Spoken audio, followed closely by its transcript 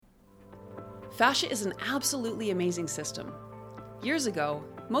Fascia is an absolutely amazing system. Years ago,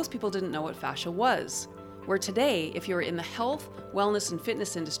 most people didn't know what fascia was, where today, if you're in the health, wellness, and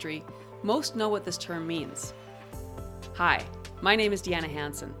fitness industry, most know what this term means. Hi, my name is Deanna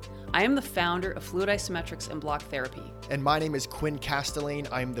Hansen. I am the founder of Fluid Isometrics and Block Therapy. And my name is Quinn Castellane.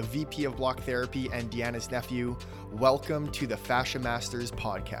 I'm the VP of Block Therapy and Deanna's nephew. Welcome to the Fascia Masters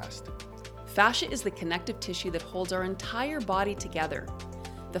podcast. Fascia is the connective tissue that holds our entire body together.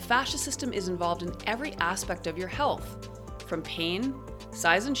 The fascia system is involved in every aspect of your health, from pain,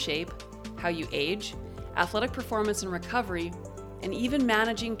 size and shape, how you age, athletic performance and recovery, and even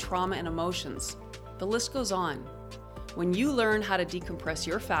managing trauma and emotions. The list goes on. When you learn how to decompress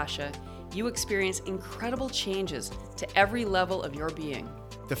your fascia, you experience incredible changes to every level of your being.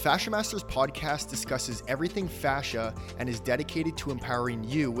 The Fascia Masters podcast discusses everything fascia and is dedicated to empowering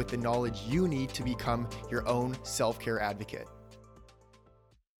you with the knowledge you need to become your own self-care advocate.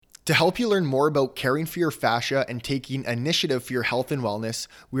 To help you learn more about caring for your fascia and taking initiative for your health and wellness,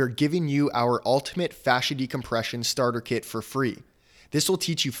 we are giving you our Ultimate Fascia Decompression Starter Kit for free. This will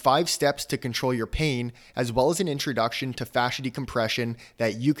teach you 5 steps to control your pain, as well as an introduction to fascia decompression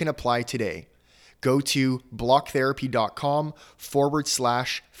that you can apply today. Go to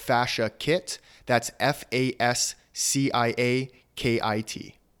blocktherapy.com/fascia kit. That's FASCIA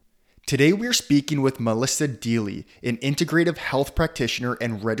KIT. Today we are speaking with Melissa Deely, an integrative health practitioner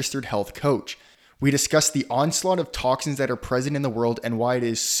and registered health coach. We discuss the onslaught of toxins that are present in the world and why it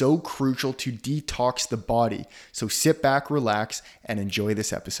is so crucial to detox the body. So sit back, relax, and enjoy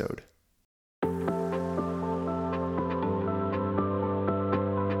this episode.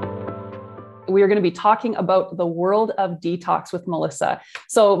 We are going to be talking about the world of detox with Melissa.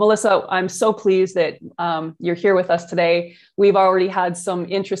 So Melissa, I'm so pleased that you're here with us today. We've already had some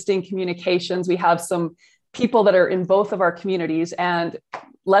interesting communications. We have some people that are in both of our communities, and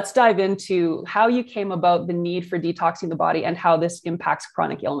let's dive into how you came about the need for detoxing the body and how this impacts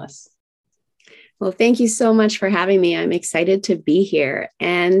chronic illness. Well, thank you so much for having me. I'm excited to be here.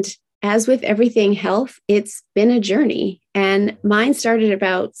 And as with everything health, it's been a journey. And mine started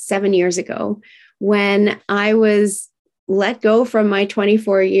about 7 years ago when I was let go from my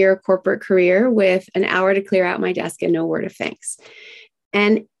 24-year corporate career with an hour to clear out my desk and no word of thanks.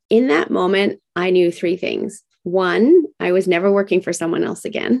 And in that moment, I knew 3 things. 1, I was never working for someone else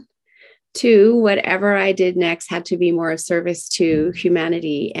again. 2, whatever I did next had to be more of service to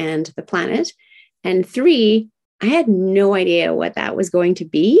humanity and the planet. And 3, I had no idea what that was going to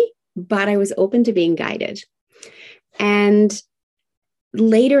be, but I was open to being guided. And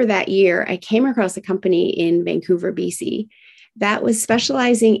later that year, I came across a company in Vancouver, BC, that was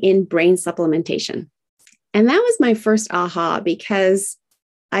specializing in brain supplementation. And that was my first aha, because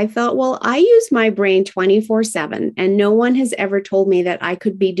I thought, well, I use my brain 24/7, and no one has ever told me that I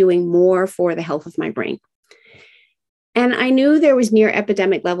could be doing more for the health of my brain. And I knew there was near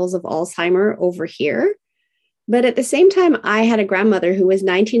epidemic levels of Alzheimer over here. But at the same time, I had a grandmother who was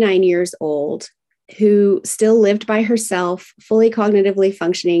 99 years old, who still lived by herself, fully cognitively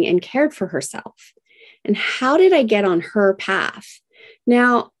functioning, and cared for herself. And how did I get on her path?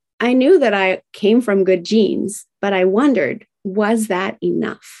 Now, I knew that I came from good genes, but I wondered, was that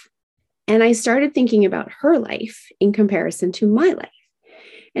enough? And I started thinking about her life in comparison to my life.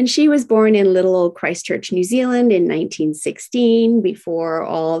 And she was born in little old Christchurch, New Zealand in 1916, before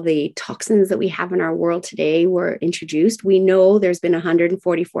all the toxins that we have in our world today were introduced. We know there's been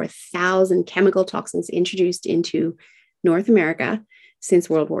 144,000 chemical toxins introduced into North America since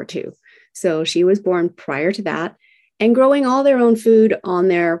World War II. So she was born prior to that and growing all their own food on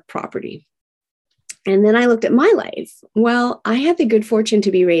their property. And then I looked at my life. Well, I had the good fortune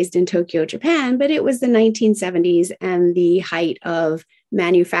to be raised in Tokyo, Japan, but it was the 1970s and the height of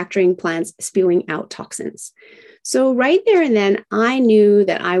manufacturing plants spewing out toxins. So right there and then, I knew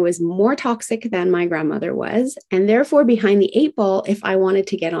that I was more toxic than my grandmother was, and therefore behind the 8 ball if I wanted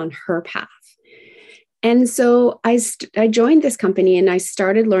to get on her path. And so I joined this company and I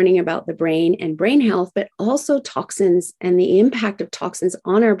started learning about the brain and brain health, but also toxins and the impact of toxins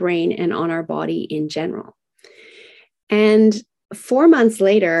on our brain and on our body in general. And 4 months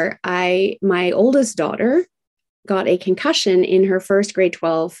later, my oldest daughter got a concussion in her first grade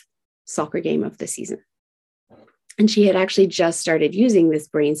 12 soccer game of the season. And she had actually just started using this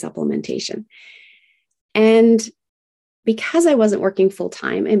brain supplementation. And because I wasn't working full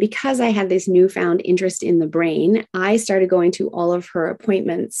time and because I had this newfound interest in the brain, I started going to all of her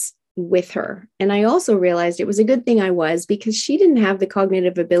appointments with her. And I also realized it was a good thing I was, because she didn't have the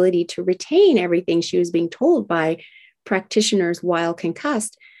cognitive ability to retain everything she was being told by practitioners while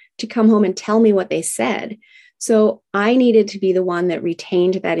concussed to come home and tell me what they said. So I needed to be the one that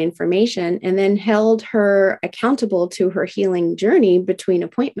retained that information and then held her accountable to her healing journey between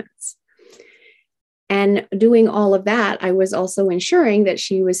appointments. And doing all of that, I was also ensuring that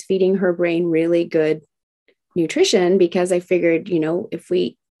she was feeding her brain really good nutrition, because I figured, if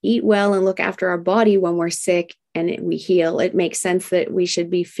we eat well and look after our body when we're sick and we heal, it makes sense that we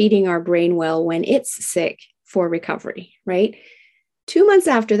should be feeding our brain well when it's sick for recovery, right? 2 months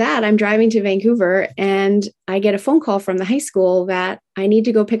after that, I'm driving to Vancouver and I get a phone call from the high school that I need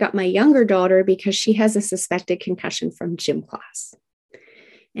to go pick up my younger daughter because she has a suspected concussion from gym class.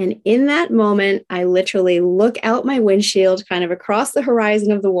 And in that moment, I literally look out my windshield, kind of across the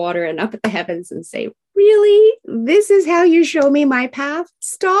horizon of the water and up at the heavens, and say, really? This is how you show me my path?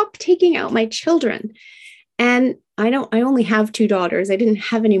 Stop taking out my children. And I only have 2 daughters. I didn't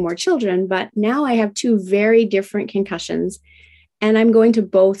have any more children, but now I have 2 very different concussions, and I'm going to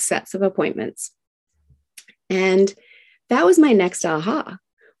both sets of appointments. And that was my next aha.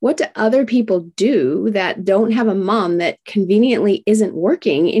 What do other people do that don't have a mom that conveniently isn't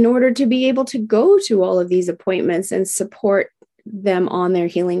working in order to be able to go to all of these appointments and support them on their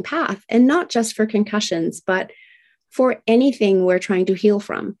healing path? And not just for concussions, but for anything we're trying to heal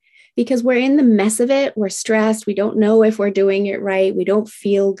from. Because we're in the mess of it, we're stressed, we don't know if we're doing it right, we don't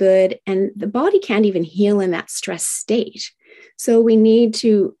feel good, and the body can't even heal in that stress state. So we need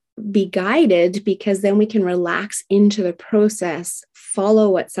to be guided, because then we can relax into the process, follow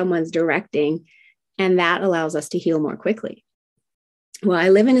what someone's directing, and that allows us to heal more quickly. Well, I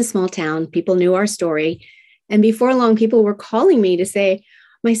live in a small town. People knew our story. And before long, people were calling me to say,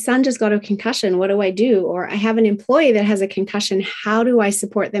 my son just got a concussion. What do I do? Or I have an employee that has a concussion. How do I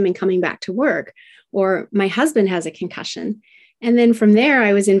support them in coming back to work? Or my husband has a concussion. And then from there,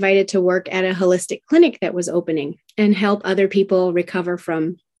 I was invited to work at a holistic clinic that was opening and help other people recover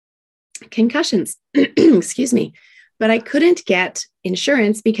from concussions. Excuse me. But I couldn't get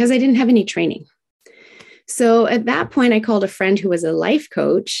insurance because I didn't have any training. So at that point, I called a friend who was a life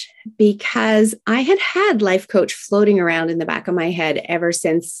coach, because I had had life coach floating around in the back of my head ever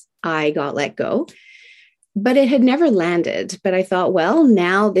since I got let go, but it had never landed. But I thought, well,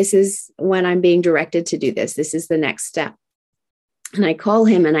 now this is when I'm being directed to do this. This is the next step. And I call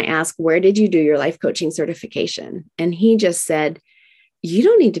him and I ask, where did you do your life coaching certification? And he just said, you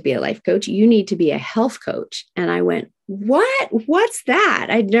don't need to be a life coach. You need to be a health coach. And I went, what? What's that?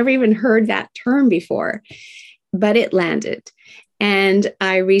 I'd never even heard that term before, but it landed. And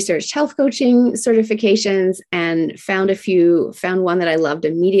I researched health coaching certifications and found one that I loved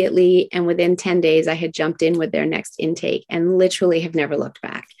immediately. And within 10 days, I had jumped in with their next intake and literally have never looked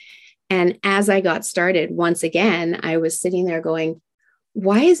back. And as I got started, once again, I was sitting there going,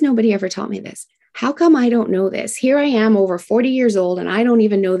 why has nobody ever taught me this? How come I don't know this? Here I am over 40 years old and I don't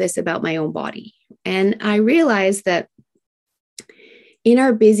even know this about my own body. And I realized that in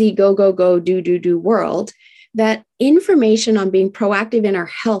our busy go, go, go, do world, that information on being proactive in our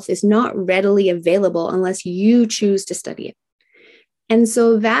health is not readily available unless you choose to study it. And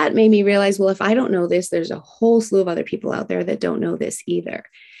so that made me realize, well, if I don't know this, there's a whole slew of other people out there that don't know this either.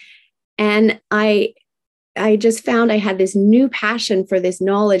 And I just found I had this new passion for this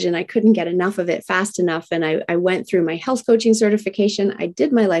knowledge and I couldn't get enough of it fast enough. And I went through my health coaching certification. I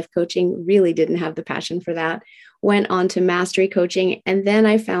did my life coaching, really didn't have the passion for that, went on to mastery coaching. And then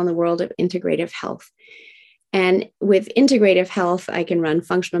I found the world of integrative health. And with integrative health, I can run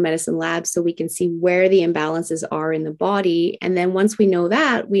functional medicine labs so we can see where the imbalances are in the body. And then once we know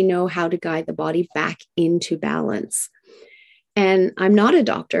that, we know how to guide the body back into balance. And I'm not a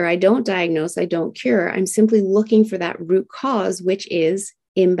doctor. I don't diagnose. I don't cure. I'm simply looking for that root cause, which is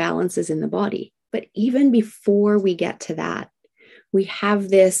imbalances in the body. But even before we get to that, we have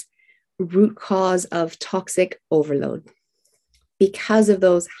this root cause of toxic overload because of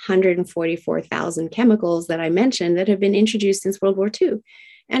those 144,000 chemicals that I mentioned that have been introduced since World War II.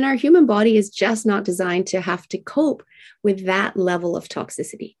 And our human body is just not designed to have to cope with that level of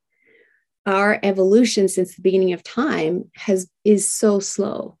toxicity. Our evolution since the beginning of time is so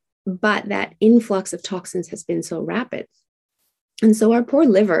slow, but that influx of toxins has been so rapid. And so our poor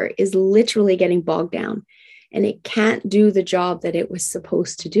liver is literally getting bogged down and it can't do the job that it was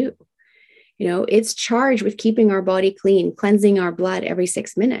supposed to do. You know, it's charged with keeping our body clean, cleansing our blood every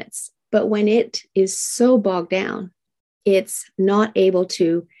 6 minutes. But when it is so bogged down, it's not able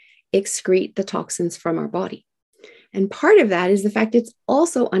to excrete the toxins from our body. And part of that is the fact it's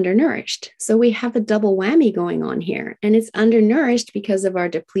also undernourished. So we have a double whammy going on here. And it's undernourished because of our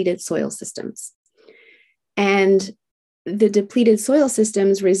depleted soil systems. And the depleted soil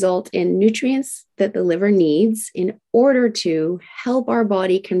systems result in nutrients that the liver needs in order to help our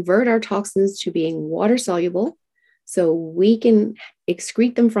body convert our toxins to being water soluble so we can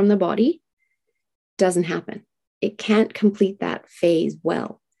excrete them from the body. Doesn't happen. It can't complete that phase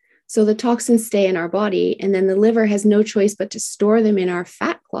well. So the toxins stay in our body, and then the liver has no choice but to store them in our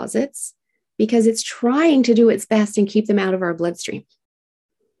fat closets because it's trying to do its best and keep them out of our bloodstream.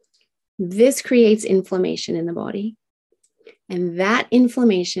 This creates inflammation in the body. And that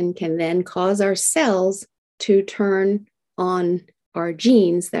inflammation can then cause our cells to turn on our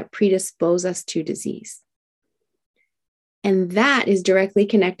genes that predispose us to disease. And that is directly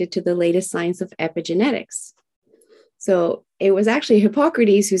connected to the latest science of epigenetics. So it was actually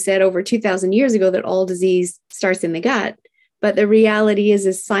Hippocrates who said over 2,000 years ago that all disease starts in the gut. But the reality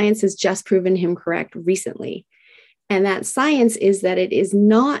is science has just proven him correct recently. And that science is that it is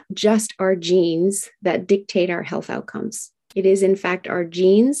not just our genes that dictate our health outcomes. It is, in fact, our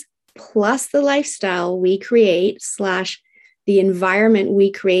genes plus the lifestyle we create / the environment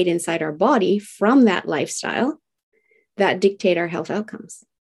we create inside our body from that lifestyle that dictate our health outcomes.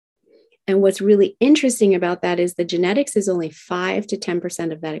 And what's really interesting about that is the genetics is only 5 to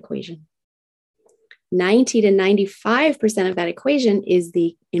 10% of that equation. 90 to 95% of that equation is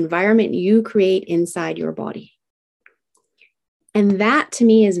the environment you create inside your body. And that to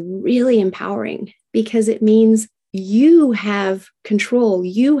me is really empowering because it means you have control.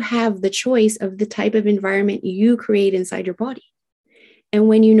 You have the choice of the type of environment you create inside your body. And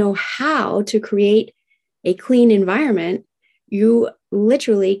when you know how to create a clean environment, you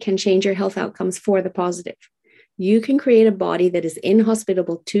literally can change your health outcomes for the positive. You can create a body that is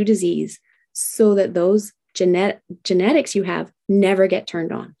inhospitable to disease so that those genetics you have never get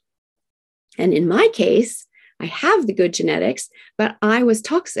turned on. And in my case, I have the good genetics, but I was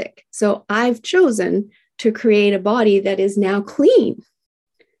toxic. So I've chosen to create a body that is now clean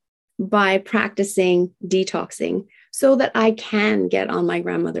by practicing detoxing so that I can get on my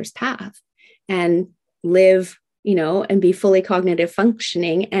grandmother's path and live, and be fully cognitive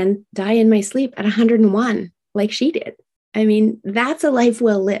functioning and die in my sleep at 101 like she did. I mean, that's a life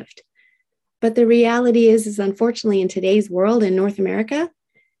well lived. But the reality is unfortunately in today's world in North America,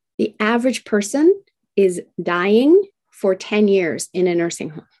 the average person is dying for 10 years in a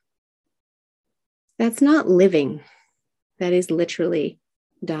nursing home. That's not living. That is literally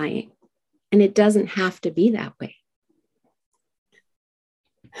dying. And it doesn't have to be that way.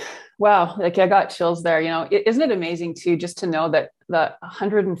 Wow. Like I got chills there. Isn't it amazing too, just to know that the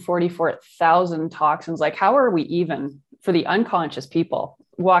 144,000 toxins, like how are we even for the unconscious people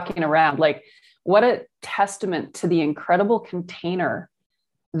walking around? Like what a testament to the incredible container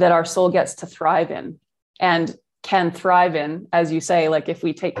that our soul gets to thrive in and can thrive in, as you say, like if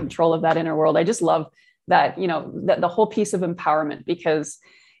we take control of that inner world. I just love that, that the whole piece of empowerment, because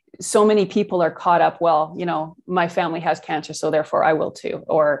so many people are caught up, well, my family has cancer, so therefore I will too,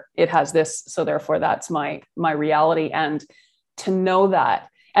 or it has this, so therefore that's my reality. And to know that,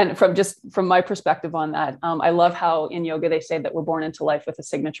 and from my perspective on that, I love how in yoga they say that we're born into life with a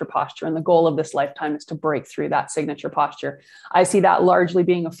signature posture, and the goal of this lifetime is to break through that signature posture. I see that largely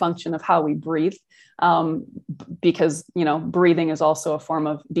being a function of how we breathe, because breathing is also a form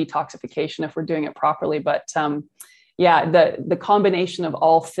of detoxification if we're doing it properly. But the combination of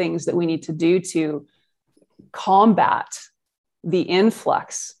all things that we need to do to combat the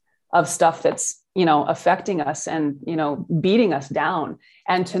influx of stuff that's, affecting us and, beating us down,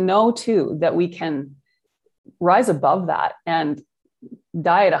 and to know too, that we can rise above that and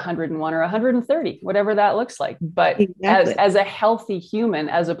die at 101 or 130, whatever that looks like. But exactly. as a healthy human,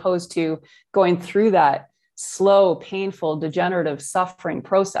 as opposed to going through that slow, painful, degenerative suffering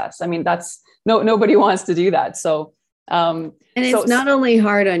process. I mean, nobody wants to do that. So, and it's not only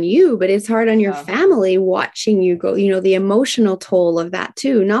hard on you, but it's hard on your family watching you go, the emotional toll of that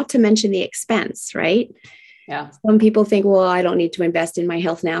too, not to mention the expense, right? Yeah. Some people think, well, I don't need to invest in my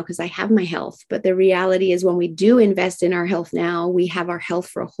health now because I have my health. But the reality is when we do invest in our health now, we have our health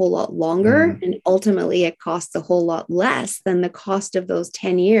for a whole lot longer. And ultimately it costs a whole lot less than the cost of those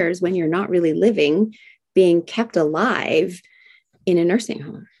 10 years when you're not really living, being kept alive in a nursing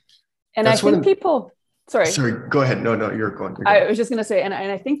home. And I think people... Sorry, go ahead. No, you're going. I was just going to say, and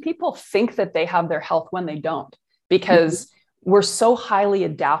I think people think that they have their health when they don't, because we're so highly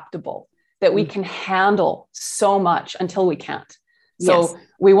adaptable that we can handle so much until we can't. So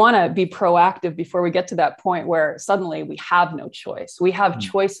we want to be proactive before we get to that point where suddenly we have no choice. We have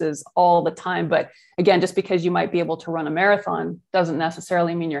choices all the time. But again, just because you might be able to run a marathon doesn't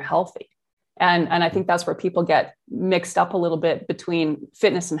necessarily mean you're healthy. And I think that's where people get mixed up a little bit between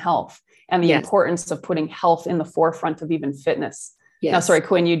fitness and health. and the Yes. importance of putting health in the forefront of even fitness. Yes. Now, sorry,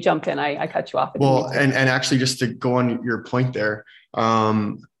 Quinn, you jump in. I cut you off. Well, and actually just to go on your point there,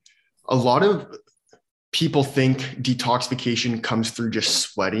 a lot of people think detoxification comes through just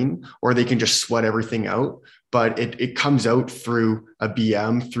sweating, or they can just sweat everything out, but it comes out through a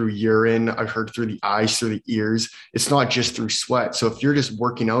BM, through urine. I've heard through the eyes, through the ears. It's not just through sweat. So if you're just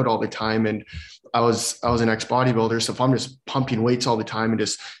working out all the time, and I was an ex-bodybuilder, so if I'm just pumping weights all the time and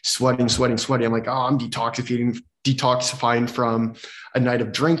just sweating, I'm like, oh, I'm detoxifying from a night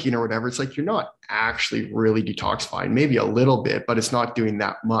of drinking or whatever. It's like, you're not actually really detoxifying, maybe a little bit, but it's not doing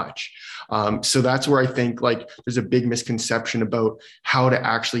that much. So that's where I think like there's a big misconception about how to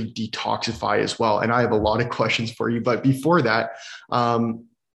actually detoxify as well. And I have a lot of questions for you, but before that,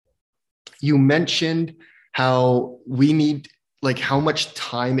 you mentioned how we need, like how much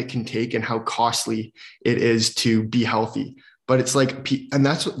time it can take and how costly it is to be healthy. But it's like, and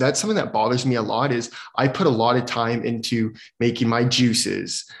that's something that bothers me a lot, is I put a lot of time into making my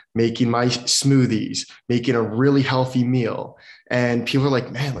juices, making my smoothies, making a really healthy meal. And people are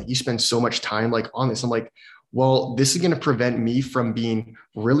like, man, like you spend so much time like on this. I'm like, well, this is going to prevent me from being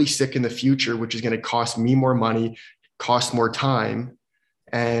really sick in the future, which is going to cost me more money, cost more time.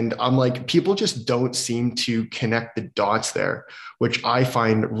 And I'm like, people just don't seem to connect the dots there, which I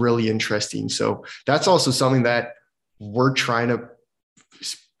find really interesting. So that's also something that we're trying to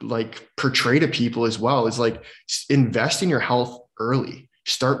like portray to people as well, is like invest in your health early.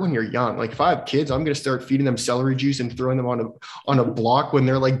 Start when you're young. Like if I have kids, I'm going to start feeding them celery juice and throwing them on a block when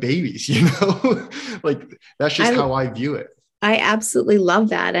they're like babies, you know, like that's just how I view it. I absolutely love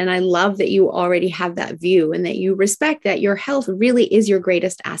that. And I love that you already have that view and that you respect that your health really is your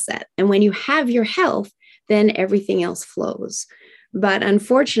greatest asset. And when you have your health, then everything else flows. But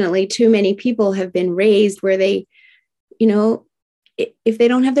unfortunately, too many people have been raised where they, you know, if they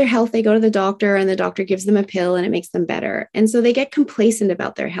don't have their health, they go to the doctor and the doctor gives them a pill and it makes them better. And so they get complacent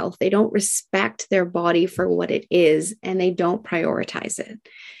about their health. They don't respect their body for what it is and they don't prioritize it.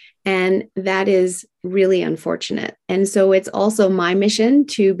 And that is really unfortunate. And so it's also my mission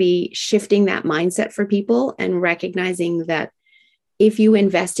to be shifting that mindset for people and recognizing that if you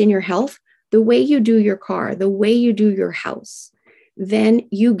invest in your health, the way you do your car, the way you do your house, then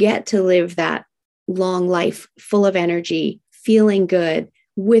you get to live that long life full of energy, feeling good,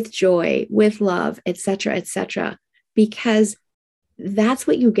 with joy, with love, et cetera, because that's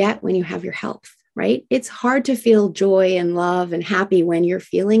what you get when you have your health. Right? It's hard to feel joy and love and happy when you're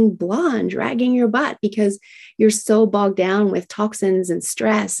feeling blah and dragging your butt because you're so bogged down with toxins and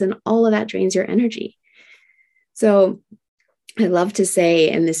stress, and all of that drains your energy. So I love to say,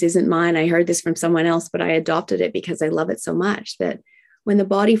 and this isn't mine, I heard this from someone else, but I adopted it because I love it so much, that when the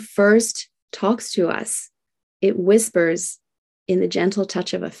body first talks to us, it whispers in the gentle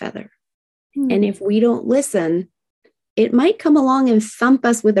touch of a feather. And if we don't listen, it might come along and thump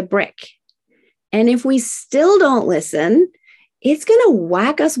us with a brick. And if we still don't listen, it's going to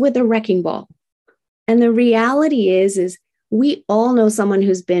whack us with a wrecking ball. And the reality is we all know someone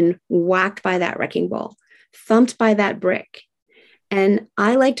who's been whacked by that wrecking ball, thumped by that brick. And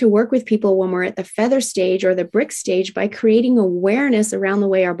I like to work with people when we're at the feather stage or the brick stage by creating awareness around the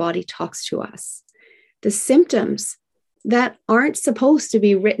way our body talks to us. The symptoms that aren't supposed to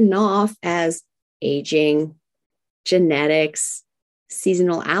be written off as aging, genetics,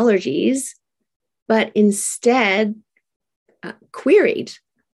 seasonal allergies, but instead queried,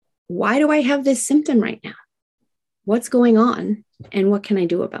 why do I have this symptom right now? What's going on? And what can I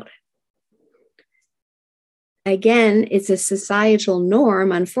do about it? Again, it's a societal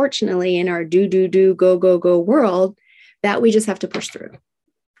norm, unfortunately, in our do, go world that we just have to push through.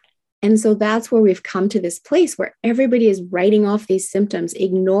 And so that's where we've come to this place where everybody is writing off these symptoms,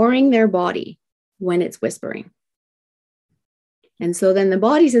 ignoring their body when it's whispering. And so then the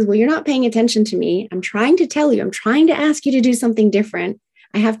body says, well, you're not paying attention to me. I'm trying to tell you, I'm trying to ask you to do something different.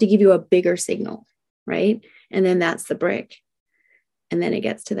 I have to give you a bigger signal, right? And then that's the brick. And then it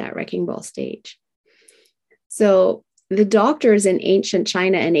gets to that wrecking ball stage. So the doctors in ancient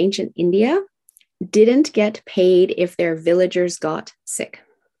China and ancient India didn't get paid if their villagers got sick.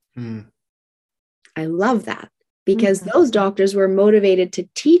 I love that because those doctors were motivated to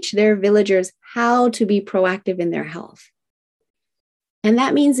teach their villagers how to be proactive in their health. And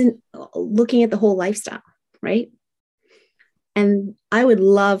that means in looking at the whole lifestyle, right? And I would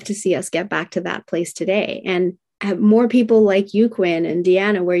love to see us get back to that place today and have more people like you, Quinn and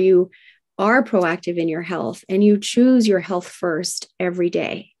Deanna, where you are proactive in your health and you choose your health first every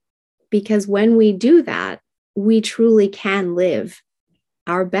day. Because when we do that, we truly can live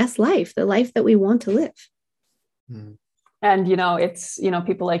our best life, the life that we want to live. And, it's,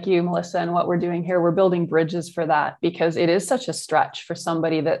 people like you, Melissa, and what we're doing here, we're building bridges for that, because it is such a stretch for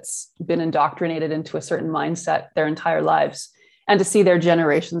somebody that's been indoctrinated into a certain mindset their entire lives. And to see their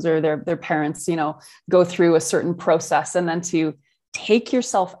generations or their parents, go through a certain process, and then to take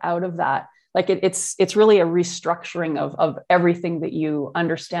yourself out of that. Like it's really a restructuring of everything that you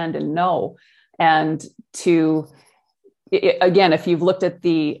understand and know. And again, if you've looked at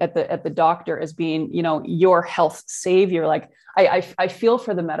the doctor as being, your health savior, like I feel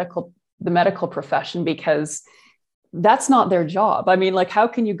for the medical profession, because that's not their job. I mean, like, how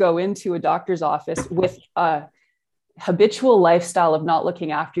can you go into a doctor's office with a habitual lifestyle of not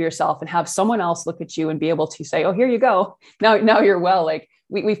looking after yourself and have someone else look at you and be able to say, oh, here you go. Now you're well. Like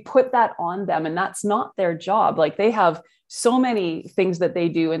we've put that on them, and that's not their job. Like they have so many things that they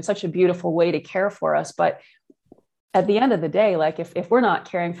do in such a beautiful way to care for us. But at the end of the day, like if we're not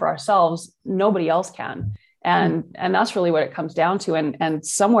caring for ourselves, nobody else can. And that's really what it comes down to. And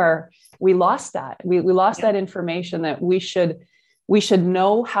somewhere we lost that. We lost that information that we should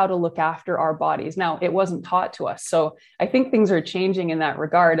know how to look after our bodies. Now, it wasn't taught to us. So I think things are changing in that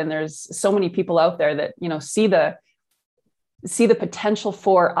regard. And there's so many people out there that, see the potential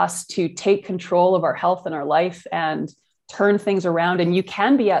for us to take control of our health and our life and turn things around. And you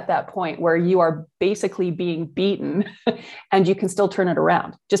can be at that point where you are basically being beaten and you can still turn it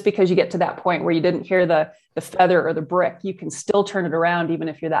around. Just because you get to that point where you didn't hear the feather or the brick, you can still turn it around, even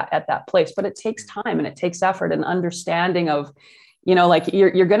if you're at that place. But it takes time and it takes effort and understanding of, like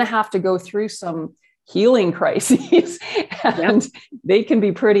you're going to have to go through some healing crises, and they can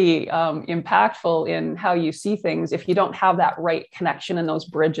be pretty impactful in how you see things if you don't have that right connection and those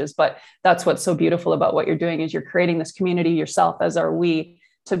bridges. But that's what's so beautiful about what you're doing, is you're creating this community yourself, as are we,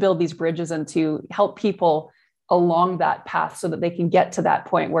 to build these bridges and to help people along that path so that they can get to that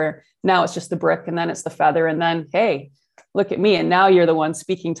point where now it's just the brick, and then it's the feather, and then, hey, look at me. And now you're the one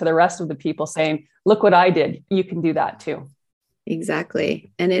speaking to the rest of the people saying, look what I did. You can do that too.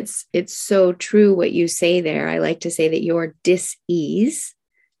 Exactly. And it's so true what you say there. I like to say that your dis-ease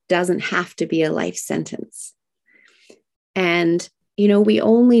doesn't have to be a life sentence. And, we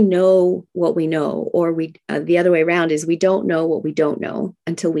only know what we know, or the other way around is we don't know what we don't know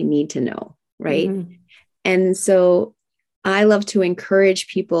until we need to know. Right. Mm-hmm. And so I love to encourage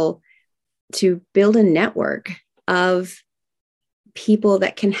people to build a network of people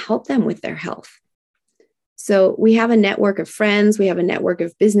that can help them with their health. So we have a network of friends, we have a network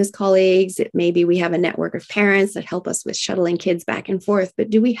of business colleagues, maybe we have a network of parents that help us with shuttling kids back and forth.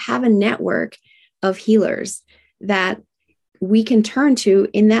 But do we have a network of healers that we can turn to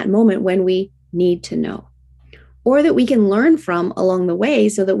in that moment when we need to know, or that we can learn from along the way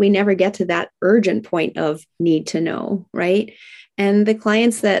so that we never get to that urgent point of need to know, right? And the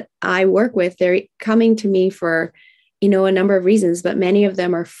clients that I work with, they're coming to me for, a number of reasons, but many of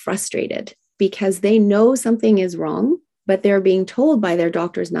them are frustrated because they know something is wrong, but they're being told by their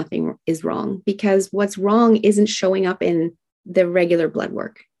doctors nothing is wrong, because what's wrong isn't showing up in the regular blood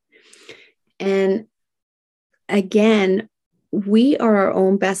work. And again, we are our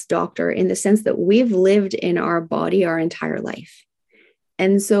own best doctor in the sense that we've lived in our body our entire life.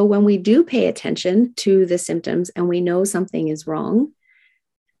 And so when we do pay attention to the symptoms and we know something is wrong,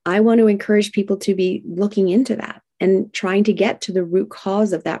 I want to encourage people to be looking into that and trying to get to the root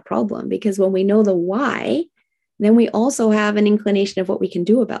cause of that problem. Because when we know the why, then we also have an inclination of what we can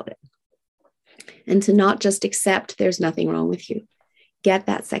do about it. And to not just accept there's nothing wrong with you. Get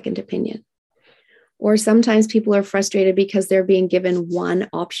that second opinion. Or sometimes people are frustrated because they're being given one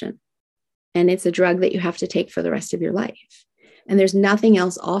option, and it's a drug that you have to take for the rest of your life. And there's nothing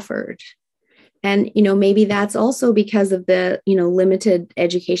else offered. And, maybe that's also because of the, limited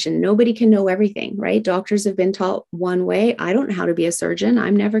education. Nobody can know everything, right? Doctors have been taught one way. I don't know how to be a surgeon.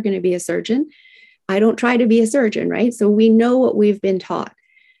 I'm never going to be a surgeon. I don't try to be a surgeon, right? So we know what we've been taught,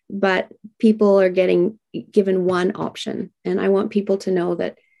 but people are getting given one option. And I want people to know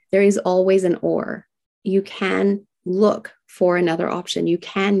that there is always an or. You can look for another option. You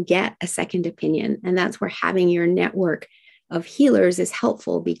can get a second opinion. And that's where having your network of healers is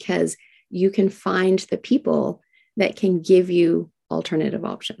helpful, because you can find the people that can give you alternative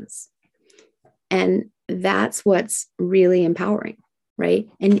options. And that's what's really empowering, right?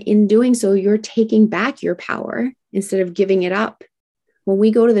 And in doing so, you're taking back your power instead of giving it up. When we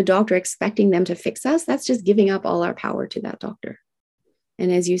go to the doctor expecting them to fix us, that's just giving up all our power to that doctor.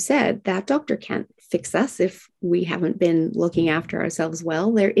 And as you said, that doctor can't fix us if we haven't been looking after ourselves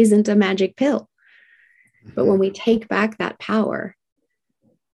well. There isn't a magic pill. But when we take back that power,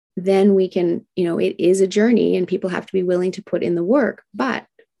 then we can, it is a journey and people have to be willing to put in the work. But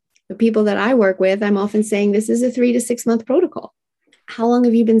The people that I work with, I'm often saying this is a 3 to 6 month protocol. How long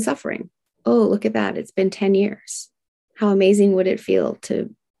have you been suffering? Oh, look at that. It's been 10 years. How amazing would it feel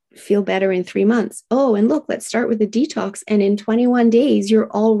to feel better in 3 months? Oh, and look, let's start with a detox. And in 21 days,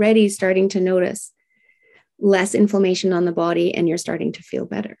 you're already starting to notice less inflammation on the body and you're starting to feel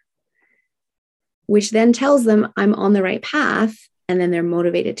better, which then tells them I'm on the right path. And then they're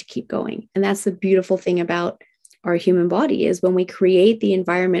motivated to keep going. And that's the beautiful thing about our human body is when we create the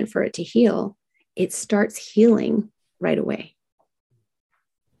environment for it to heal, it starts healing right away.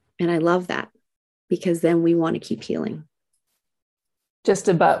 And I love that because then we want to keep healing. Just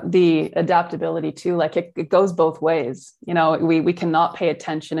about the adaptability too, like it goes both ways. You know, we cannot pay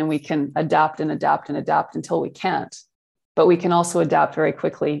attention and we can adapt and adapt and adapt until we can't, but we can also adapt very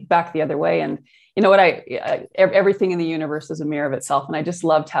quickly back the other way. And you know what, everything in the universe is a mirror of itself. And I just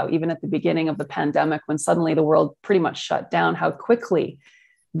loved how even at the beginning of the pandemic, when suddenly the world pretty much shut down, how quickly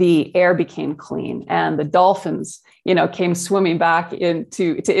the air became clean and the dolphins, you know, came swimming back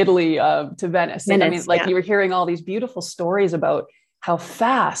to Italy, to Venice. And I mean, like you were hearing all these beautiful stories about how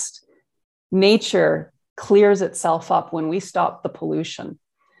fast nature clears itself up when we stop the pollution.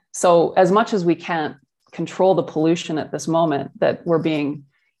 So as much as we can't control the pollution at this moment that we're being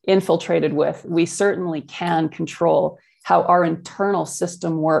infiltrated with, we certainly can control how our internal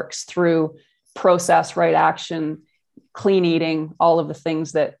system works through process, right action, clean eating, all of the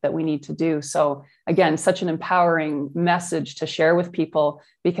things that we need to do. So again, such an empowering message to share with people,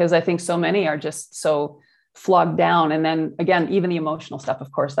 because I think so many are just so flogged down. And then again, even the emotional stuff,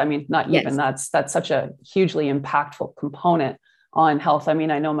 of course, I mean, not even that's such a hugely impactful component on health. I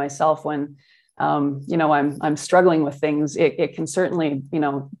mean, I know myself when you know, I'm struggling with things, it can certainly, you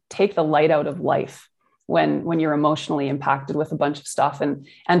know, take the light out of life when you're emotionally impacted with a bunch of stuff,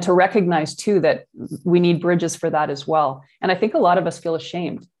 and to recognize too, that we need bridges for that as well. And I think a lot of us feel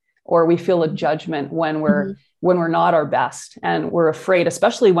ashamed, or we feel a judgment when we're not our best, and we're afraid,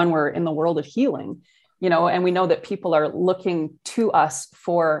 especially when we're in the world of healing, you know, and we know that people are looking to us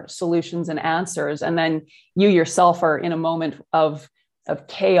for solutions and answers. And then you yourself are in a moment of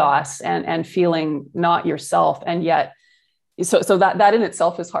chaos and feeling not yourself. And yet, so that in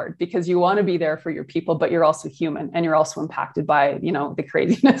itself is hard, because you want to be there for your people, but you're also human and you're also impacted by, you know, the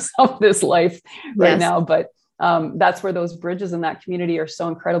craziness of this life right now. But that's where those bridges in that community are so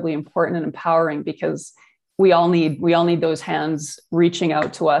incredibly important and empowering, because we all need those hands reaching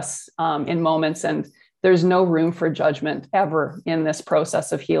out to us in moments. And there's no room for judgment ever in this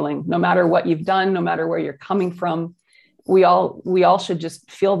process of healing, no matter what you've done, no matter where you're coming from. We all should just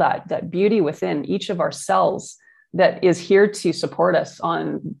feel that beauty within each of our cells that is here to support us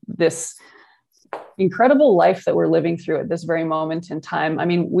on this incredible life that we're living through at this very moment in time. I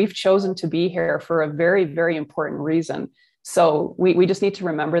mean, we've chosen to be here for a very, very important reason. So we just need to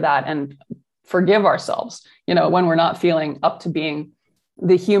remember that and forgive ourselves, you know, when we're not feeling up to being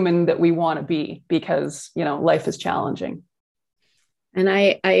the human that we want to be, because, you know, life is challenging. And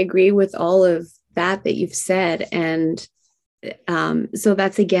I agree with all of that you've said. And so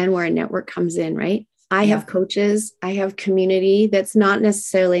that's again where a network comes in, right? I have coaches, I have community that's not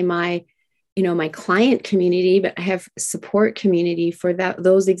necessarily my, you know, my client community, but I have support community for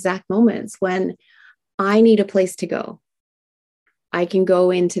those exact moments when I need a place to go. I can go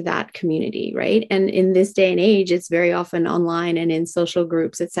into that community, right? And in this day and age, it's very often online and in social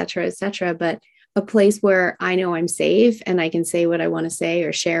groups, et cetera, but a place where I know I'm safe and I can say what I want to say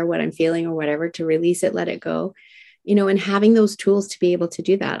or share what I'm feeling or whatever, to release it, let it go, you know, and having those tools to be able to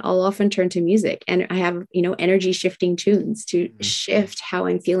do that. I'll often turn to music, and I have, you know, energy shifting tunes to shift how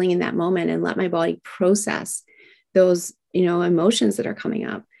I'm feeling in that moment and let my body process those, you know, emotions that are coming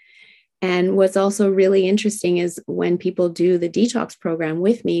up. And what's also really interesting is when people do the detox program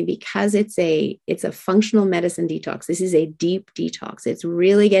with me, because it's a functional medicine detox. This is a deep detox. It's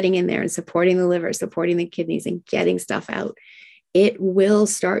really getting in there and supporting the liver, supporting the kidneys, and getting stuff out. It will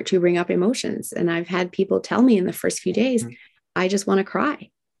start to bring up emotions. And I've had people tell me in the first few days, I just want to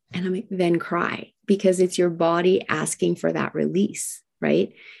cry. And I'm like, then cry, because it's your body asking for that release,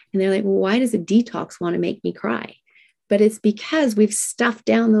 right? And they're like, well, why does a detox want to make me cry? But it's because we've stuffed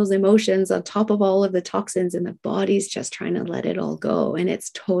down those emotions on top of all of the toxins, and the body's just trying to let it all go. And it's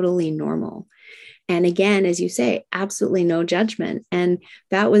totally normal. And again, as you say, absolutely no judgment. And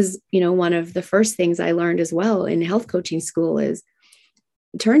that was, you know, one of the first things I learned as well in health coaching school is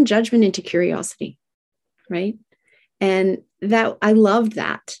turn judgment into curiosity, right? And that I loved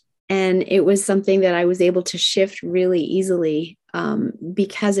that. And it was something that I was able to shift really easily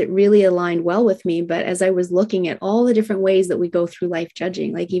because it really aligned well with me. But as I was looking at all the different ways that we go through life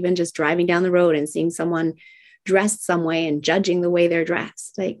judging, like even just driving down the road and seeing someone dressed some way and judging the way they're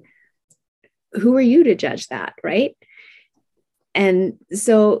dressed, like, who are you to judge that, right? And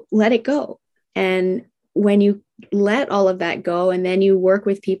so let it go. And when you let all of that go, and then you work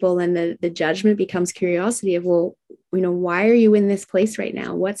with people, and the judgment becomes curiosity of, well, why are you in this place right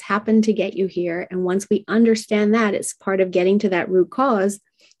now? What's happened to get you here? And once we understand that, it's part of getting to that root cause.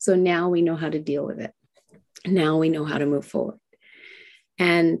 So now we know how to deal with it. Now we know how to move forward.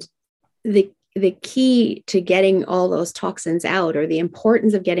 And the key to getting all those toxins out, or the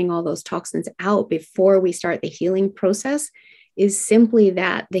importance of getting all those toxins out before we start the healing process, is simply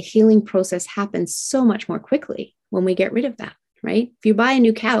that the healing process happens so much more quickly when we get rid of that, right? If you buy a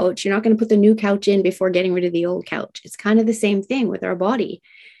new couch, you're not going to put the new couch in before getting rid of the old couch. It's kind of the same thing with our body.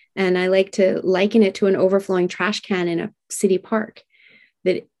 And I like to liken it to an overflowing trash can in a city park,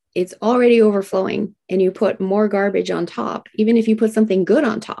 that it's already overflowing and you put more garbage on top. Even if you put something good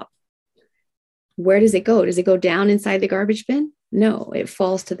on top, where does it go? Does it go down inside the garbage bin? No, it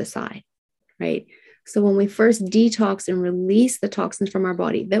falls to the side, right? So when we first detox and release the toxins from our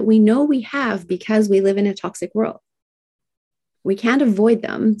body that we know we have because we live in a toxic world, we can't avoid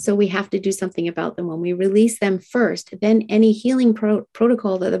them. So we have to do something about them. When we release them first, then any healing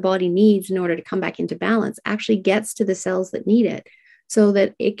protocol that the body needs in order to come back into balance actually gets to the cells that need it, so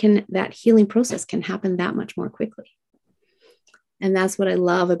that that healing process can happen that much more quickly. And that's what I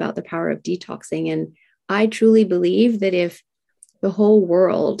love about the power of detoxing. And I truly believe that if the whole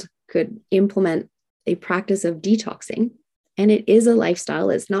world could implement a practice of detoxing, and it is a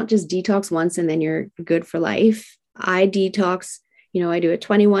lifestyle, it's not just detox once and then you're good for life. I detox, I do a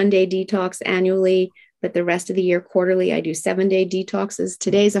 21-day detox annually, but the rest of the year, quarterly, I do 7-day detoxes.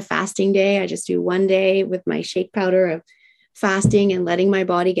 Today's a fasting day. I just do 1 day with my shake powder of fasting and letting my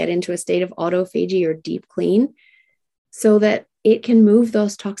body get into a state of autophagy, or deep clean, so that it can move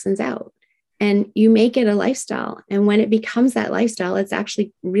those toxins out. And you make it a lifestyle. And when it becomes that lifestyle, it's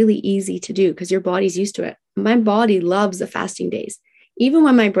actually really easy to do because your body's used to it. My body loves the fasting days. Even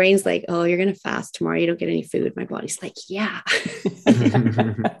when my brain's like, oh, you're going to fast tomorrow, you don't get any food. My body's like, yeah,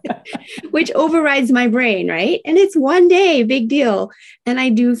 which overrides my brain, right? And it's 1 day, big deal. And I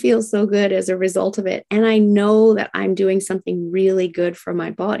do feel so good as a result of it. And I know that I'm doing something really good for my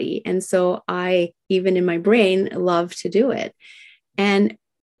body. And so I, even in my brain, love to do it. And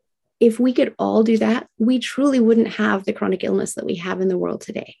if we could all do that, we truly wouldn't have the chronic illness that we have in the world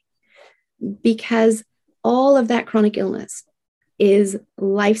today, because all of that chronic illness is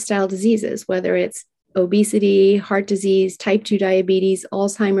lifestyle diseases, whether it's obesity, heart disease, type 2 diabetes,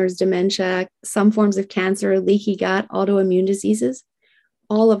 Alzheimer's, dementia, some forms of cancer, leaky gut, autoimmune diseases.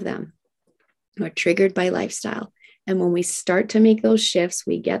 All of them are triggered by lifestyle. And when we start to make those shifts,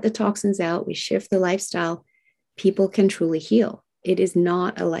 we get the toxins out, we shift the lifestyle, people can truly heal. It is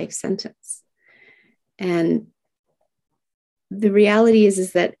not a life sentence. And the reality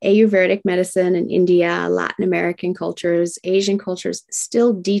is that Ayurvedic medicine in India, Latin American cultures, Asian cultures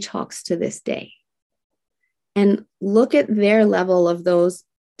still detox to this day. And look at their level of those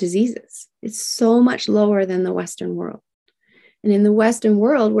diseases. It's so much lower than the Western world. And in the Western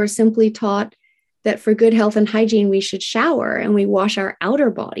world, we're simply taught that for good health and hygiene, we should shower and we wash our outer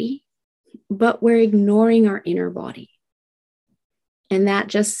body, but we're ignoring our inner body. And that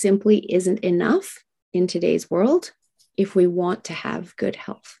just simply isn't enough in today's world if we want to have good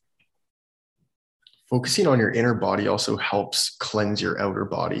health. Focusing on your inner body also helps cleanse your outer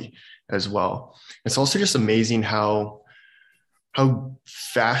body as well. It's also just amazing how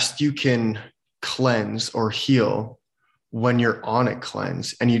fast you can cleanse or heal when you're on a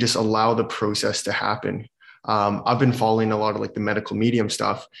cleanse and you just allow the process to happen. I've been following a lot of like the medical medium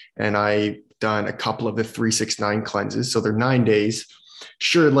stuff, and I've done a couple of the 3-6-9 cleanses. So they're 9 days.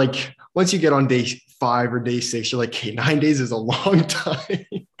 Sure, like once you get on day 5 or day 6, you're like, hey, 9 days is a long time.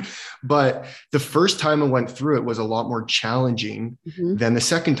 But the first time I went through it was a lot more challenging than the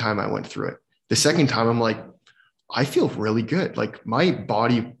second time I went through it. The second time I'm like, I feel really good. Like my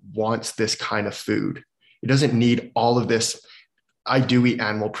body wants this kind of food. It doesn't need all of this. I do eat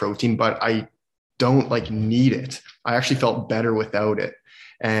animal protein, but I don't like need it. I actually felt better without it.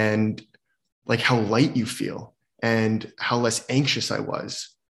 And like how light you feel and how less anxious I was.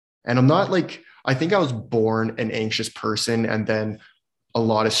 And I'm not like, I think I was born an anxious person, and then a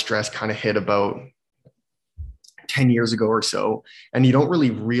lot of stress kind of hit about 10 years ago or so. And you don't really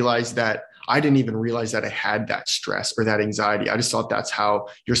realize that. I didn't even realize that I had that stress or that anxiety. I just thought that's how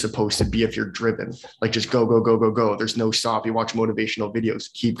you're supposed to be if you're driven. Like just go, go, go, go, go. There's no stop. You watch motivational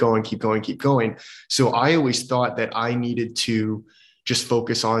videos, keep going, keep going, keep going. So I always thought that I needed to just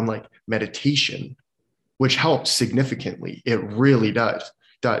focus on like meditation, which helps significantly. It really does.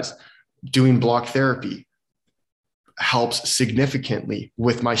 Doing block therapy helps significantly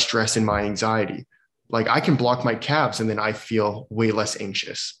with my stress and my anxiety. Like I can block my calves and then I feel way less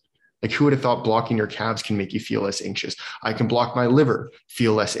anxious. Like who would have thought blocking your calves can make you feel less anxious? I can block my liver,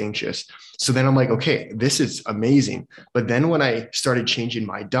 feel less anxious. So then I'm like, okay, this is amazing. But then when I started changing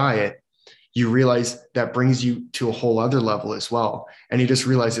my diet, you realize that brings you to a whole other level as well. And you just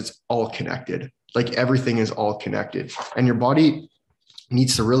realize it's all connected. Like everything is all connected. And your body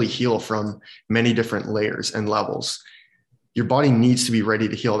needs to really heal from many different layers and levels. Your body needs to be ready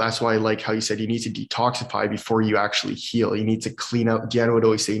to heal. That's why I like how you said you need to detoxify before you actually heal. You need to clean out, Deanna would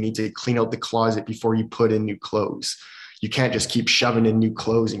always say, you need to clean out the closet before you put in new clothes. You can't just keep shoving in new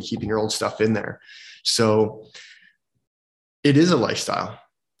clothes and keeping your old stuff in there. So it is a lifestyle.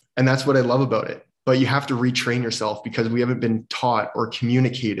 And that's what I love about it. But you have to retrain yourself because we haven't been taught or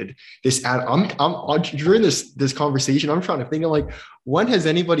communicated this. I'm during this conversation, I'm trying to think of like, when has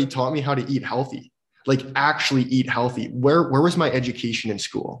anybody taught me how to eat healthy? Like actually eat healthy? Where was my education in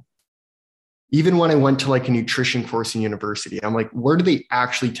school? Even when I went to like a nutrition course in university, I'm like, where do they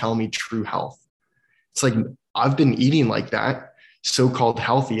actually tell me true health? It's like, I've been eating like that, so-called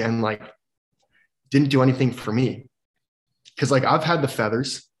healthy, and like, didn't do anything for me. Cause like I've had the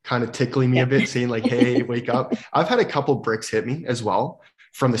feathers kind of tickling me a bit, saying like, hey, wake up. I've had a couple bricks hit me as well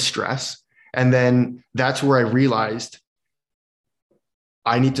from the stress. And then that's where I realized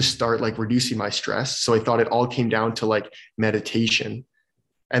I need to start like reducing my stress. So I thought it all came down to like meditation.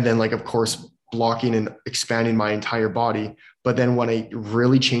 And then like, of course, blocking and expanding my entire body. But then when I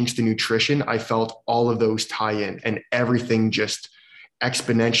really changed the nutrition, I felt all of those tie in and everything just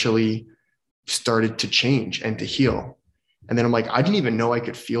exponentially started to change and to heal. And then I'm like, I didn't even know I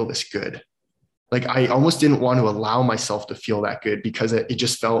could feel this good. Like I almost didn't want to allow myself to feel that good because it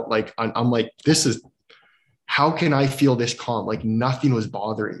just felt like, I'm like, how can I feel this calm? Like nothing was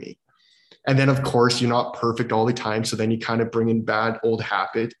bothering me. And then of course, you're not perfect all the time. So then you kind of bring in bad old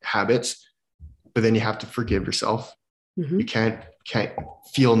habits, but then you have to forgive yourself. Mm-hmm. You can't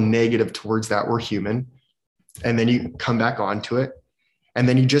feel negative towards that. We're human. And then you come back onto it. And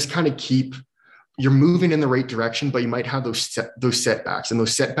then you just kind of you're moving in the right direction, but you might have those setbacks, and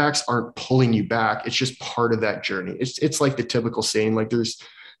those setbacks aren't pulling you back. It's just part of that journey. It's like the typical saying, like there's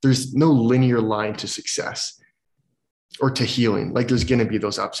no linear line to success or to healing. Like there's going to be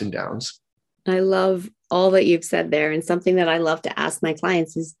those ups and downs. I love all that you've said there. And something that I love to ask my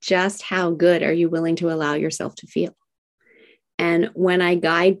clients is just how good are you willing to allow yourself to feel? And when I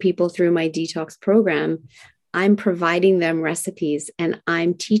guide people through my detox program, I'm providing them recipes and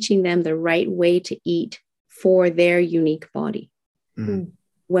I'm teaching them the right way to eat for their unique body. Mm.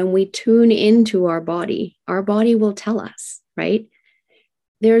 When we tune into our body will tell us, right?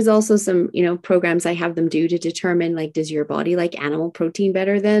 There's also some, programs I have them do to determine, like, does your body like animal protein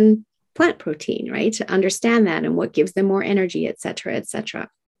better than plant protein, right? To understand that and what gives them more energy, et cetera, et cetera.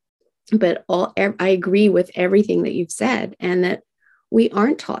 But I agree with everything that you've said, and that we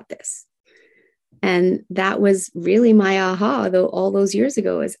aren't taught this. And that was really my aha, though, all those years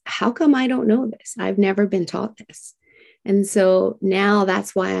ago, is how come I don't know this? I've never been taught this. And so now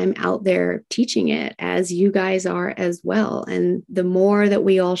that's why I'm out there teaching it, as you guys are as well. And the more that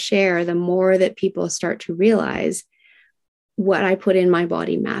we all share, the more that people start to realize what I put in my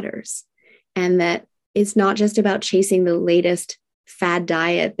body matters. And that it's not just about chasing the latest fad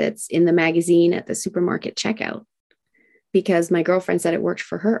diet that's in the magazine at the supermarket checkout, because my girlfriend said it worked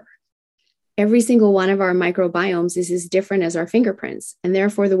for her. Every single one of our microbiomes is as different as our fingerprints. And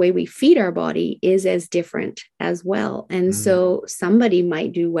therefore, the way we feed our body is as different as well. And so somebody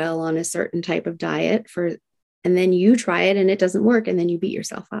might do well on a certain type of diet and then you try it and it doesn't work. And then you beat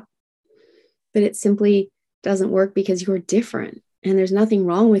yourself up. But it simply doesn't work because you're different and there's nothing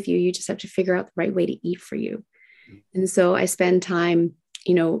wrong with you. You just have to figure out the right way to eat for you. And so I spend time,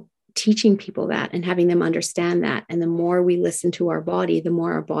 teaching people that and having them understand that. And the more we listen to our body, the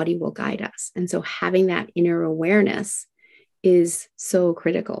more our body will guide us. And so having that inner awareness is so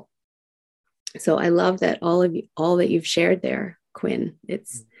critical. So I love that all that you've shared there, Quinn.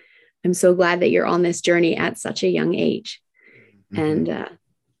 I'm so glad that you're on this journey at such a young age, and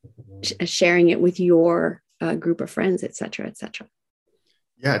sharing it with your group of friends, et cetera, et cetera.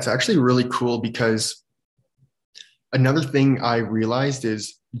 Yeah, it's actually really cool, because another thing I realized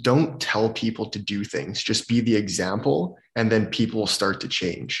is, don't tell people to do things, just be the example, and then people will start to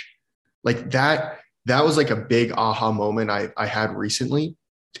change. Like that was like a big aha moment I had recently.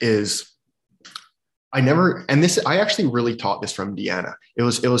 Is I actually really taught this from Deanna. It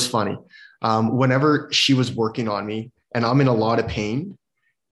was funny. Whenever she was working on me and I'm in a lot of pain,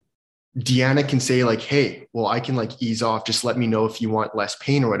 Deanna can say like, hey, well, I can like ease off. Just let me know if you want less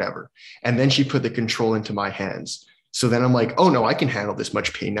pain or whatever. And then she put the control into my hands. So then I'm like, oh no, I can handle this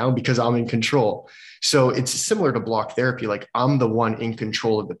much pain now because I'm in control. So it's similar to block therapy. Like I'm the one in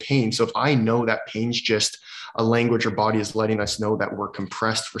control of the pain. So if I know that pain's just a language our body is letting us know that we're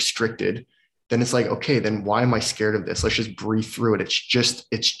compressed, restricted, then it's like, okay, then why am I scared of this? Let's just breathe through it. It's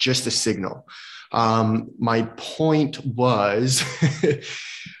just a signal. My point was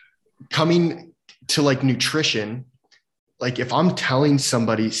coming to like nutrition. Like if I'm telling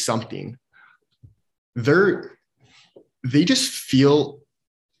somebody something, they just feel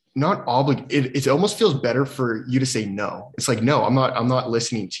not obligated. It almost feels better for you to say no. It's like, no, I'm not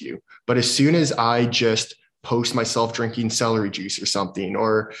listening to you. But as soon as I just post myself drinking celery juice or something,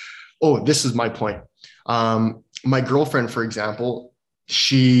 or, oh, this is my point. My girlfriend, for example,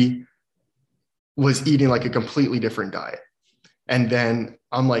 she was eating like a completely different diet. And then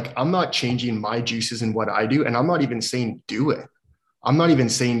I'm like, I'm not changing my juices and what I do. And I'm not even saying do it. I'm not even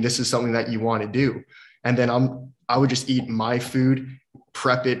saying this is something that you want to do. And then I would just eat my food,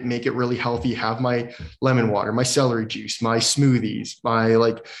 prep it, make it really healthy, have my lemon water, my celery juice, my smoothies, my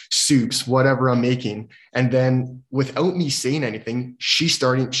like soups, whatever I'm making. And then without me saying anything, she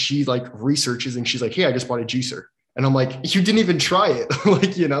like researches and she's like, hey, I just bought a juicer. And I'm like, you didn't even try it.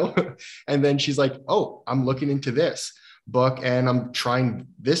 Like, you know, and then she's like, oh, I'm looking into this book and I'm trying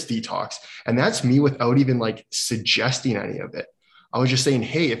this detox. And that's me without even like suggesting any of it. I was just saying,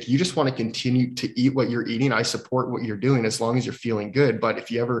 hey, if you just want to continue to eat what you're eating, I support what you're doing as long as you're feeling good. But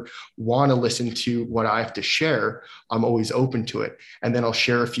if you ever want to listen to what I have to share, I'm always open to it. And then I'll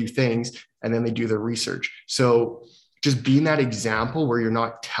share a few things and then they do their research. So just being that example where you're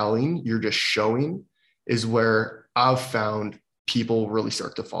not telling, you're just showing is where I've found people really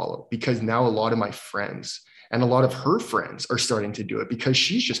start to follow, because now a lot of my friends and a lot of her friends are starting to do it because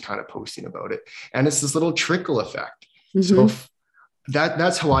she's just kind of posting about it. And it's this little trickle effect. Mm-hmm. So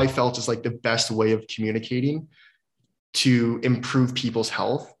that's how I felt is like the best way of communicating to improve people's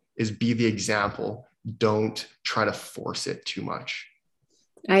health is be the example. Don't try to force it too much.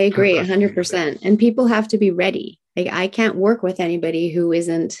 I agree 100%. And people have to be ready. Like I can't work with anybody who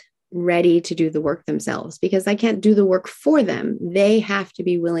isn't ready to do the work themselves, because I can't do the work for them. They have to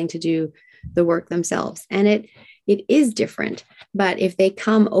be willing to do the work themselves. And it is different. But if they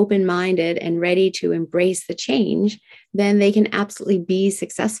come open-minded and ready to embrace the change, then they can absolutely be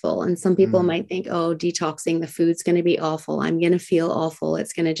successful. And some people might think, oh, detoxing the food's going to be awful. I'm going to feel awful.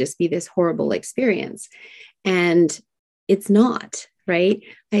 It's going to just be this horrible experience. And it's not, right?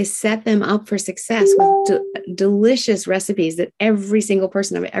 I set them up for success with delicious recipes that every single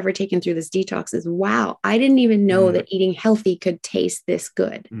person I've ever taken through this detox is, wow, I didn't even know that eating healthy could taste this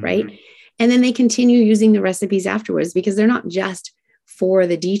good, right? And then they continue using the recipes afterwards because they're not just for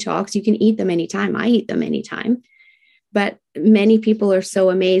the detox. You can eat them anytime. I eat them anytime. But many people are so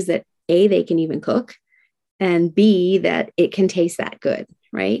amazed that A, they can even cook, and B, that it can taste that good,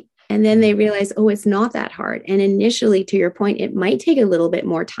 right? And then they realize, oh, it's not that hard. And initially, to your point, it might take a little bit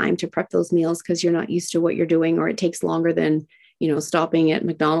more time to prep those meals because you're not used to what you're doing, or it takes longer than, stopping at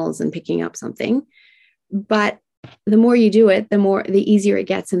McDonald's and picking up something. But the more you do it, the easier it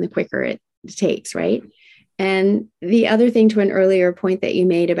gets and the quicker it takes, right? And the other thing, to an earlier point that you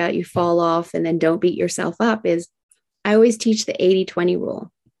made about you fall off and then don't beat yourself up, is I always teach the 80-20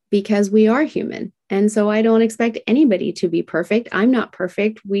 rule, because we are human. And so I don't expect anybody to be perfect. I'm not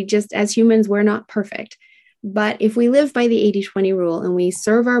perfect. As humans, we're not perfect. But if we live by the 80-20 rule and we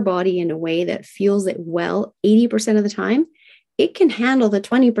serve our body in a way that fuels it well 80% of the time, it can handle the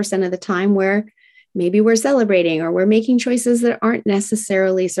 20% of the time where maybe we're celebrating or we're making choices that aren't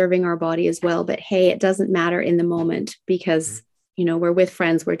necessarily serving our body as well. But hey, it doesn't matter in the moment because, we're with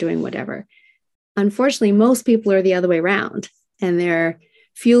friends, we're doing whatever. Unfortunately, most people are the other way around, and they're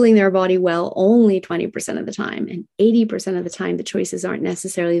fueling their body well only 20% of the time. And 80% of the time, the choices aren't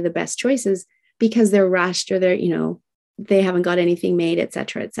necessarily the best choices because they're rushed or they haven't got anything made, et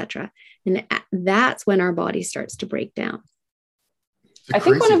cetera, et cetera. And that's when our body starts to break down. I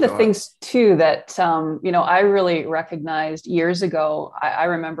think one of the things too that, I really recognized years ago, I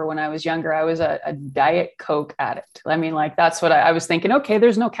remember when I was younger, I was a Diet Coke addict. I mean, like, that's what I was thinking. Okay,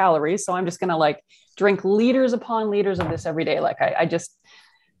 there's no calories, so I'm just going to drink liters upon liters of this every day. Like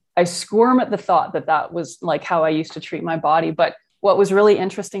I squirm at the thought that was like how I used to treat my body. But what was really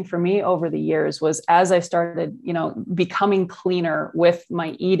interesting for me over the years was, as I started, becoming cleaner with my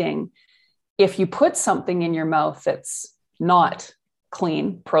eating, if you put something in your mouth that's not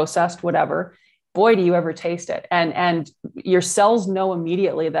clean, processed, whatever, boy, do you ever taste it. And your cells know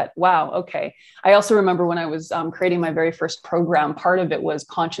immediately that, wow, okay. I also remember when I was creating my very first program, part of it was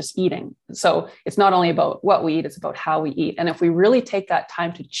conscious eating. So it's not only about what we eat, it's about how we eat. And if we really take that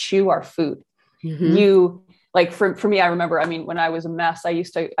time to chew our food, like for me, I remember, I mean, when I was a mess, I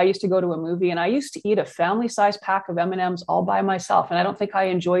used to go to a movie and I used to eat a family size pack of M&Ms all by myself. And I don't think I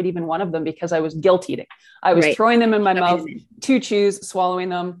enjoyed even one of them because I was guilt eating. I was throwing them in my mouth, 2 chews, swallowing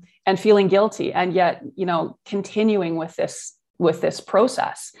them and feeling guilty. And yet, continuing with this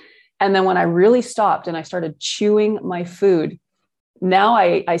process. And then when I really stopped and I started chewing my food, now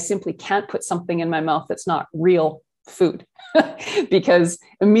I simply can't put something in my mouth that's not real food because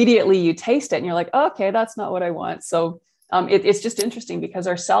immediately you taste it and you're like, oh, okay, that's not what I want. So it's just interesting because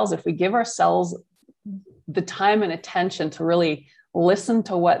our cells, if we give our cells the time and attention to really listen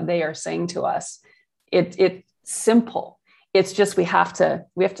to what they are saying to us, it's simple. It's just we have to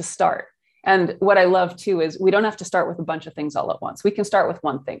start. And what I love too is we don't have to start with a bunch of things all at once. We can start with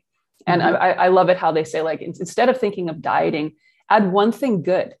one thing. And I love it how they say, like, instead of thinking of dieting, add one thing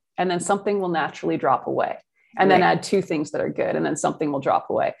good, and then something will naturally drop away. And then add 2 things that are good, and then something will drop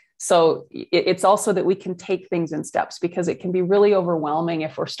away. So it's also that we can take things in steps, because it can be really overwhelming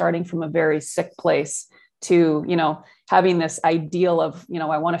if we're starting from a very sick place to, having this ideal of,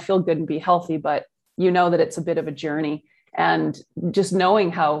 I want to feel good and be healthy, but that it's a bit of a journey. And just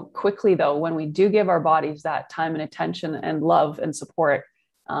knowing how quickly, though, when we do give our bodies that time and attention and love and support,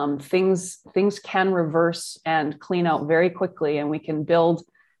 things can reverse and clean out very quickly, and we can build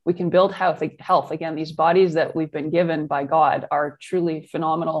health. Again, these bodies that we've been given by God are truly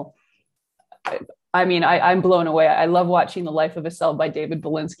phenomenal. I mean, I'm blown away. I love watching The Life of a Cell by David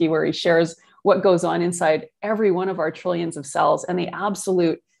Belinsky, where he shares what goes on inside every one of our trillions of cells and the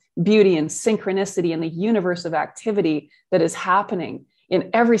absolute beauty and synchronicity and the universe of activity that is happening in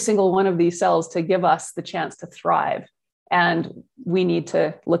every single one of these cells to give us the chance to thrive. And we need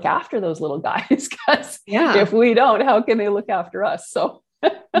to look after those little guys, because if we don't, how can they look after us? So.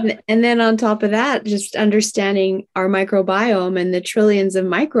 And then on top of that, just understanding our microbiome and the trillions of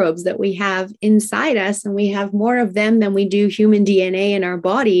microbes that we have inside us, and we have more of them than we do human DNA in our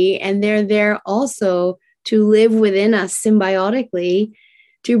body. And they're there also to live within us symbiotically,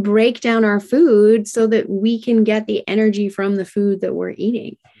 to break down our food so that we can get the energy from the food that we're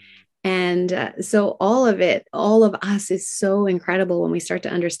eating. And so all of us is so incredible when we start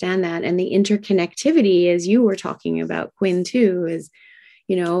to understand that. And the interconnectivity, as you were talking about, Quinn, too, is,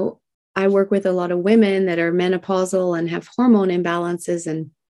 I work with a lot of women that are menopausal and have hormone imbalances,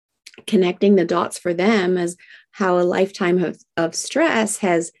 and connecting the dots for them as how a lifetime of stress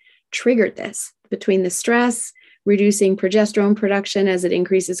has triggered this, between the stress, reducing progesterone production as it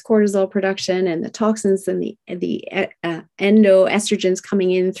increases cortisol production, and the toxins and the endoestrogens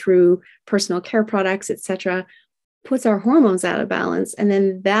coming in through personal care products, etc., puts our hormones out of balance. And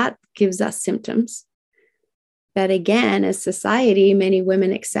then that gives us symptoms that, again, as society, many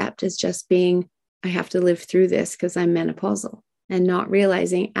women accept as just being, I have to live through this because I'm menopausal, and not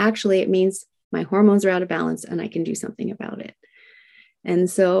realizing actually it means my hormones are out of balance and I can do something about it. And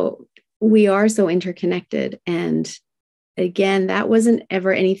so we are so interconnected. And again, that wasn't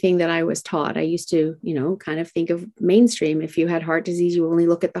ever anything that I was taught. I used to, kind of think of mainstream. If you had heart disease, you only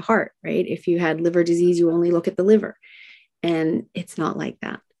look at the heart, right? If you had liver disease, you only look at the liver. And it's not like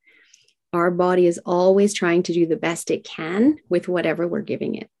that. Our body is always trying to do the best it can with whatever we're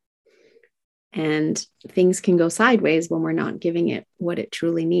giving it. And things can go sideways when we're not giving it what it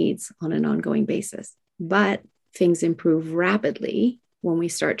truly needs on an ongoing basis. But things improve rapidly when we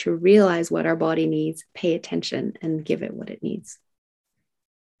start to realize what our body needs, pay attention, and give it what it needs.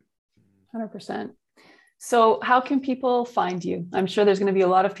 100%. So how can people find you? I'm sure there's going to be a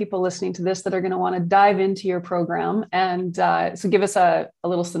lot of people listening to this that are going to want to dive into your program. And so give us a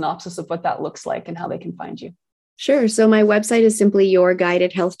little synopsis of what that looks like and how they can find you. Sure. So my website is simply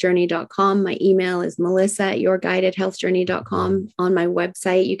yourguidedhealthjourney.com. My email is melissa@yourguidedhealthjourney.com. On my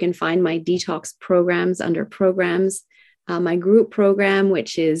website, you can find my detox programs under programs. My group program,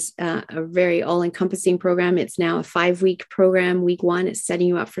 which is a very all-encompassing program. It's now a 5-week program. Week 1 is setting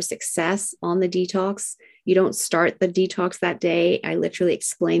you up for success on the detox. You don't start the detox that day. I literally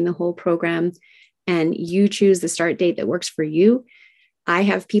explain the whole program, and you choose the start date that works for you. I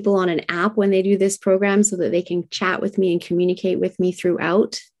have people on an app when they do this program so that they can chat with me and communicate with me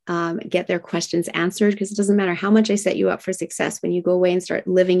throughout, get their questions answered, because it doesn't matter how much I set you up for success. When you go away and start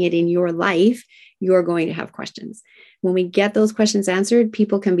living it in your life, you're going to have questions. When we get those questions answered,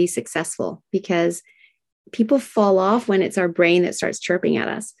 people can be successful, because people fall off when it's our brain that starts chirping at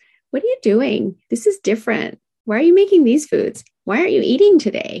us. What are you doing? This is different. Why are you making these foods? Why aren't you eating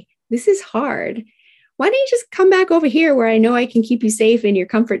today? This is hard. why don't you just come back over here where I know I can keep you safe in your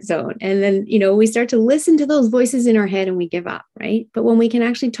comfort zone? And then, we start to listen to those voices in our head and we give up, right? But when we can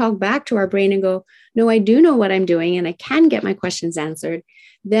actually talk back to our brain and go, no, I do know what I'm doing and I can get my questions answered,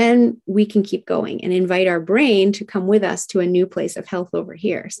 then we can keep going and invite our brain to come with us to a new place of health over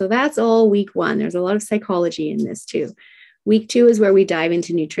here. So that's all week 1. There's a lot of psychology in this too. Week 2 is where we dive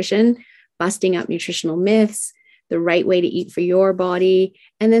into nutrition, busting up nutritional myths, the right way to eat for your body,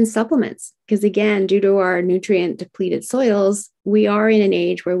 and then supplements. Because again, due to our nutrient depleted soils, we are in an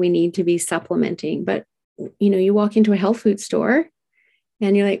age where we need to be supplementing. But, you walk into a health food store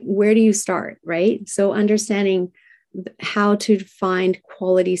and you're like, where do you start, right? So understanding how to find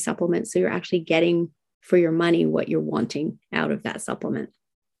quality supplements so you're actually getting for your money what you're wanting out of that supplement.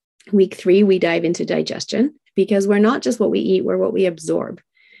 Week 3, we dive into digestion, because we're not just what we eat, we're what we absorb.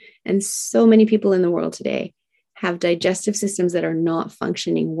 And so many people in the world today have digestive systems that are not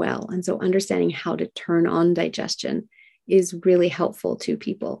functioning well. And so understanding how to turn on digestion is really helpful to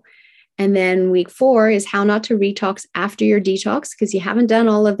people. And then week 4 is how not to retox after your detox, because you haven't done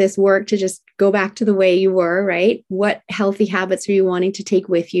all of this work to just go back to the way you were, right? What healthy habits are you wanting to take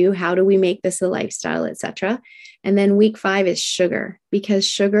with you? How do we make this a lifestyle, etc.? And then week 5 is sugar, because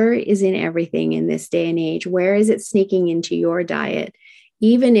sugar is in everything in this day and age. Where is it sneaking into your diet?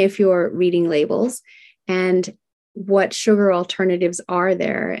 Even if you're reading labels, and what sugar alternatives are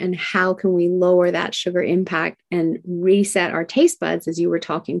there, and how can we lower that sugar impact and reset our taste buds, as you were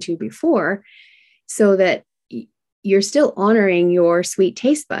talking to before, so that you're still honoring your sweet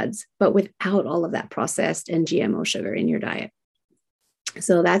taste buds, but without all of that processed and GMO sugar in your diet.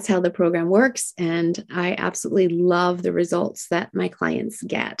 So that's how the program works. And I absolutely love the results that my clients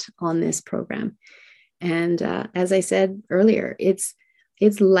get on this program. And as I said earlier, it's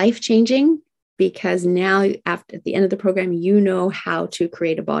life-changing, because now at the end of the program, you know how to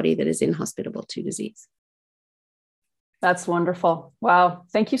create a body that is inhospitable to disease. That's wonderful. Wow.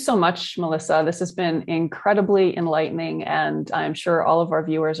 Thank you so much, Melissa. This has been incredibly enlightening. And I'm sure all of our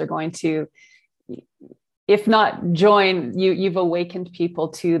viewers are going to, if not join, you've awakened people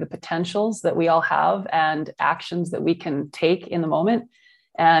to the potentials that we all have and actions that we can take in the moment.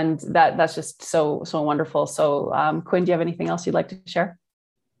 And that's just so wonderful. So Quinn, do you have anything else you'd like to share?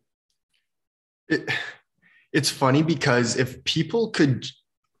 It's funny because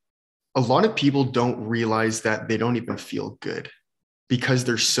a lot of people don't realize that they don't even feel good because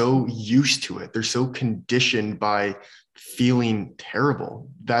they're so used to it. They're so conditioned by feeling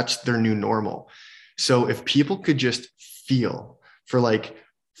terrible. That's their new normal. So if people could just feel for like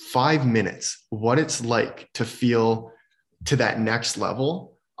 5 minutes what it's like to feel to that next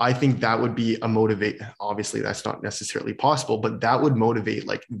level, I think that would be a motivate. Obviously, that's not necessarily possible, but that would motivate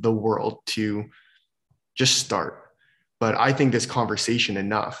like the world to just start. But I think this conversation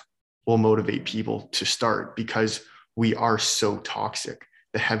enough will motivate people to start, because we are so toxic.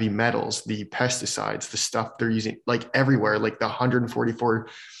 The heavy metals, the pesticides, the stuff they're using like everywhere, like the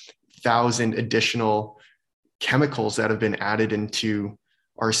 144,000 additional chemicals that have been added into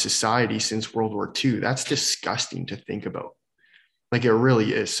our society since World War II. That's disgusting to think about. Like it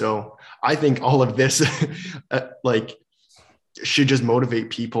really is. So I think all of this like should just motivate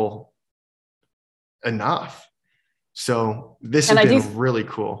people enough. So this has been really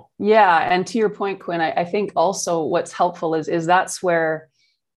cool. Yeah. And to your point, Quinn, I think also what's helpful is that's where,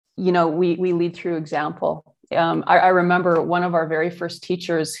 we lead through example. I remember one of our very first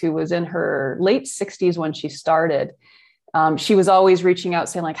teachers who was in her late 60s when she started. She was always reaching out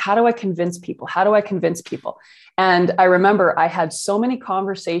saying like, how do I convince people? How do I convince people? And I remember I had so many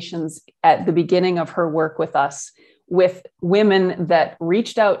conversations at the beginning of her work with us with women that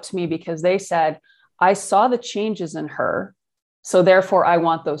reached out to me because they said, I saw the changes in her, so therefore I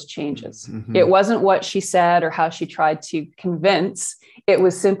want those changes. Mm-hmm. It wasn't what she said or how she tried to convince. It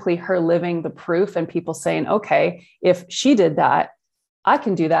was simply her living the proof and people saying, okay, if she did that, I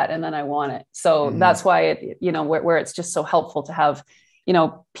can do that. And then I want it. So that's why it, where it's just so helpful to have,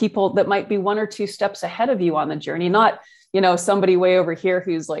 people that might be 1 or 2 steps ahead of you on the journey, not, somebody way over here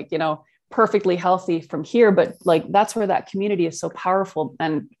who's like, perfectly healthy from here, but like, that's where that community is so powerful.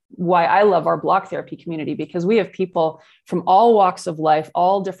 And why I love our block therapy community, because we have people from all walks of life,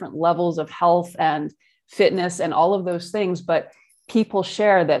 all different levels of health and fitness and all of those things. But people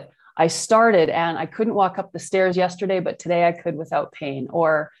share that I started and I couldn't walk up the stairs yesterday, but today I could without pain,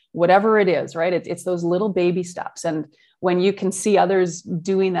 or whatever it is, right? It's those little baby steps. And when you can see others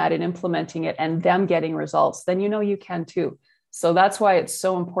doing that and implementing it and them getting results, then you can too. So that's why it's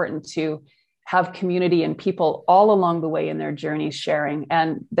so important to have community and people all along the way in their journeys sharing.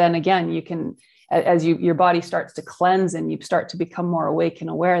 And then again, you can as your body starts to cleanse and you start to become more awake and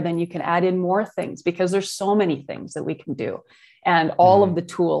aware, then you can add in more things, because there's so many things that we can do. And all of the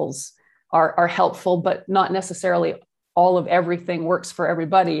tools are helpful, but not necessarily all of everything works for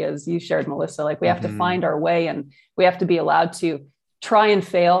everybody, as you shared, Melissa. Like we have to find our way, and we have to be allowed to try and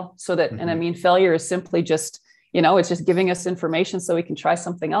fail, so that, and I mean, failure is simply just, it's just giving us information so we can try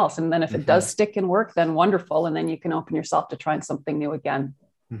something else. And then if it does stick and work, then wonderful. And then you can open yourself to trying something new again.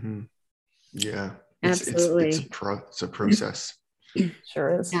 Yeah, absolutely. It's a process.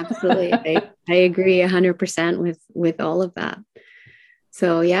 Sure is. Absolutely. I agree 100% with all of that.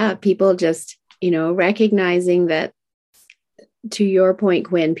 So yeah, people just, recognizing that, to your point,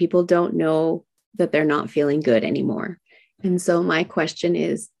 Quinn, people don't know that they're not feeling good anymore. And so my question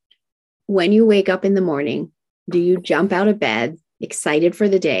is, when you wake up in the morning, do you jump out of bed excited for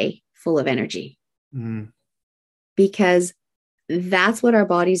the day, full of energy? Because that's what our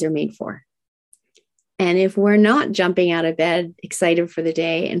bodies are made for. And if we're not jumping out of bed excited for the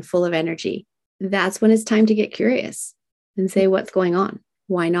day and full of energy, that's when it's time to get curious and say, what's going on?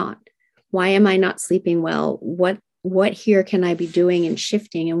 Why not? Why am I not sleeping well? What here can I be doing and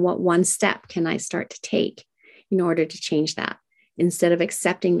shifting? And what one step can I start to take in order to change that, instead of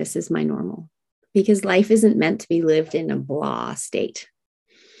accepting this as my normal? Because life isn't meant to be lived in a blah state.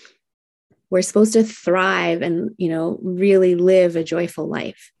 We're supposed to thrive and, really live a joyful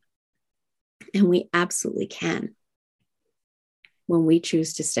life. And we absolutely can when we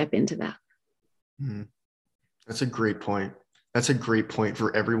choose to step into that. That's a great point. That's a great point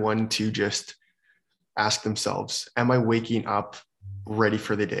for everyone to just ask themselves, am I waking up ready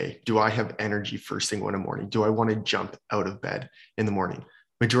for the day? Do I have energy first thing in the morning? Do I want to jump out of bed in the morning?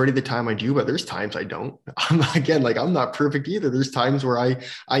 Majority of the time I do, but there's times I don't. I'm not perfect either. There's times where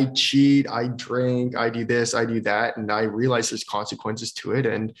I cheat, I drink, I do this, I do that. And I realize there's consequences to it.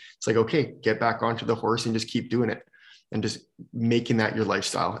 And it's like, okay, get back onto the horse and just keep doing it and just making that your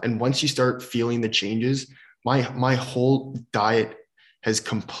lifestyle. And once you start feeling the changes, my whole diet has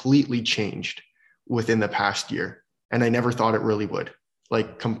completely changed within the past year. And I never thought it really would,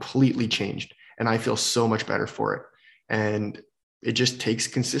 like completely changed. And I feel so much better for it. And it just takes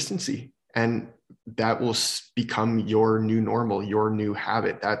consistency, and that will become your new normal, your new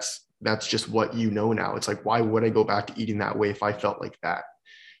habit. That's just what you know now. It's like, why would I go back to eating that way if I felt like that?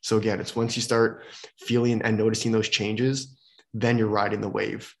 So again, it's once you start feeling and noticing those changes, then you're riding the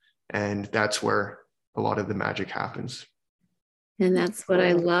wave. And that's where a lot of the magic happens. And that's what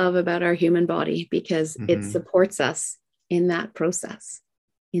I love about our human body, because it supports us in that process,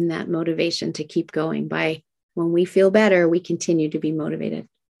 in that motivation to keep going. By when we feel better, we continue to be motivated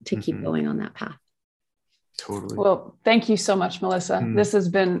to keep going on that path. Totally. Well, thank you so much, Melissa. This has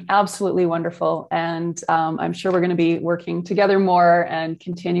been absolutely wonderful. And I'm sure we're going to be working together more and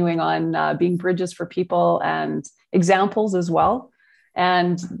continuing on being bridges for people and examples as well.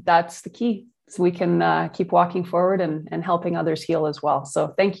 And that's the key. So we can keep walking forward and helping others heal as well.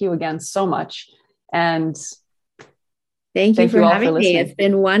 So thank you again so much. And Thank you for having me. It's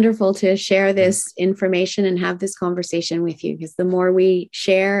been wonderful to share this information and have this conversation with you, because the more we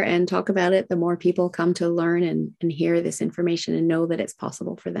share and talk about it, the more people come to learn and hear this information and know that it's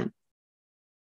possible for them.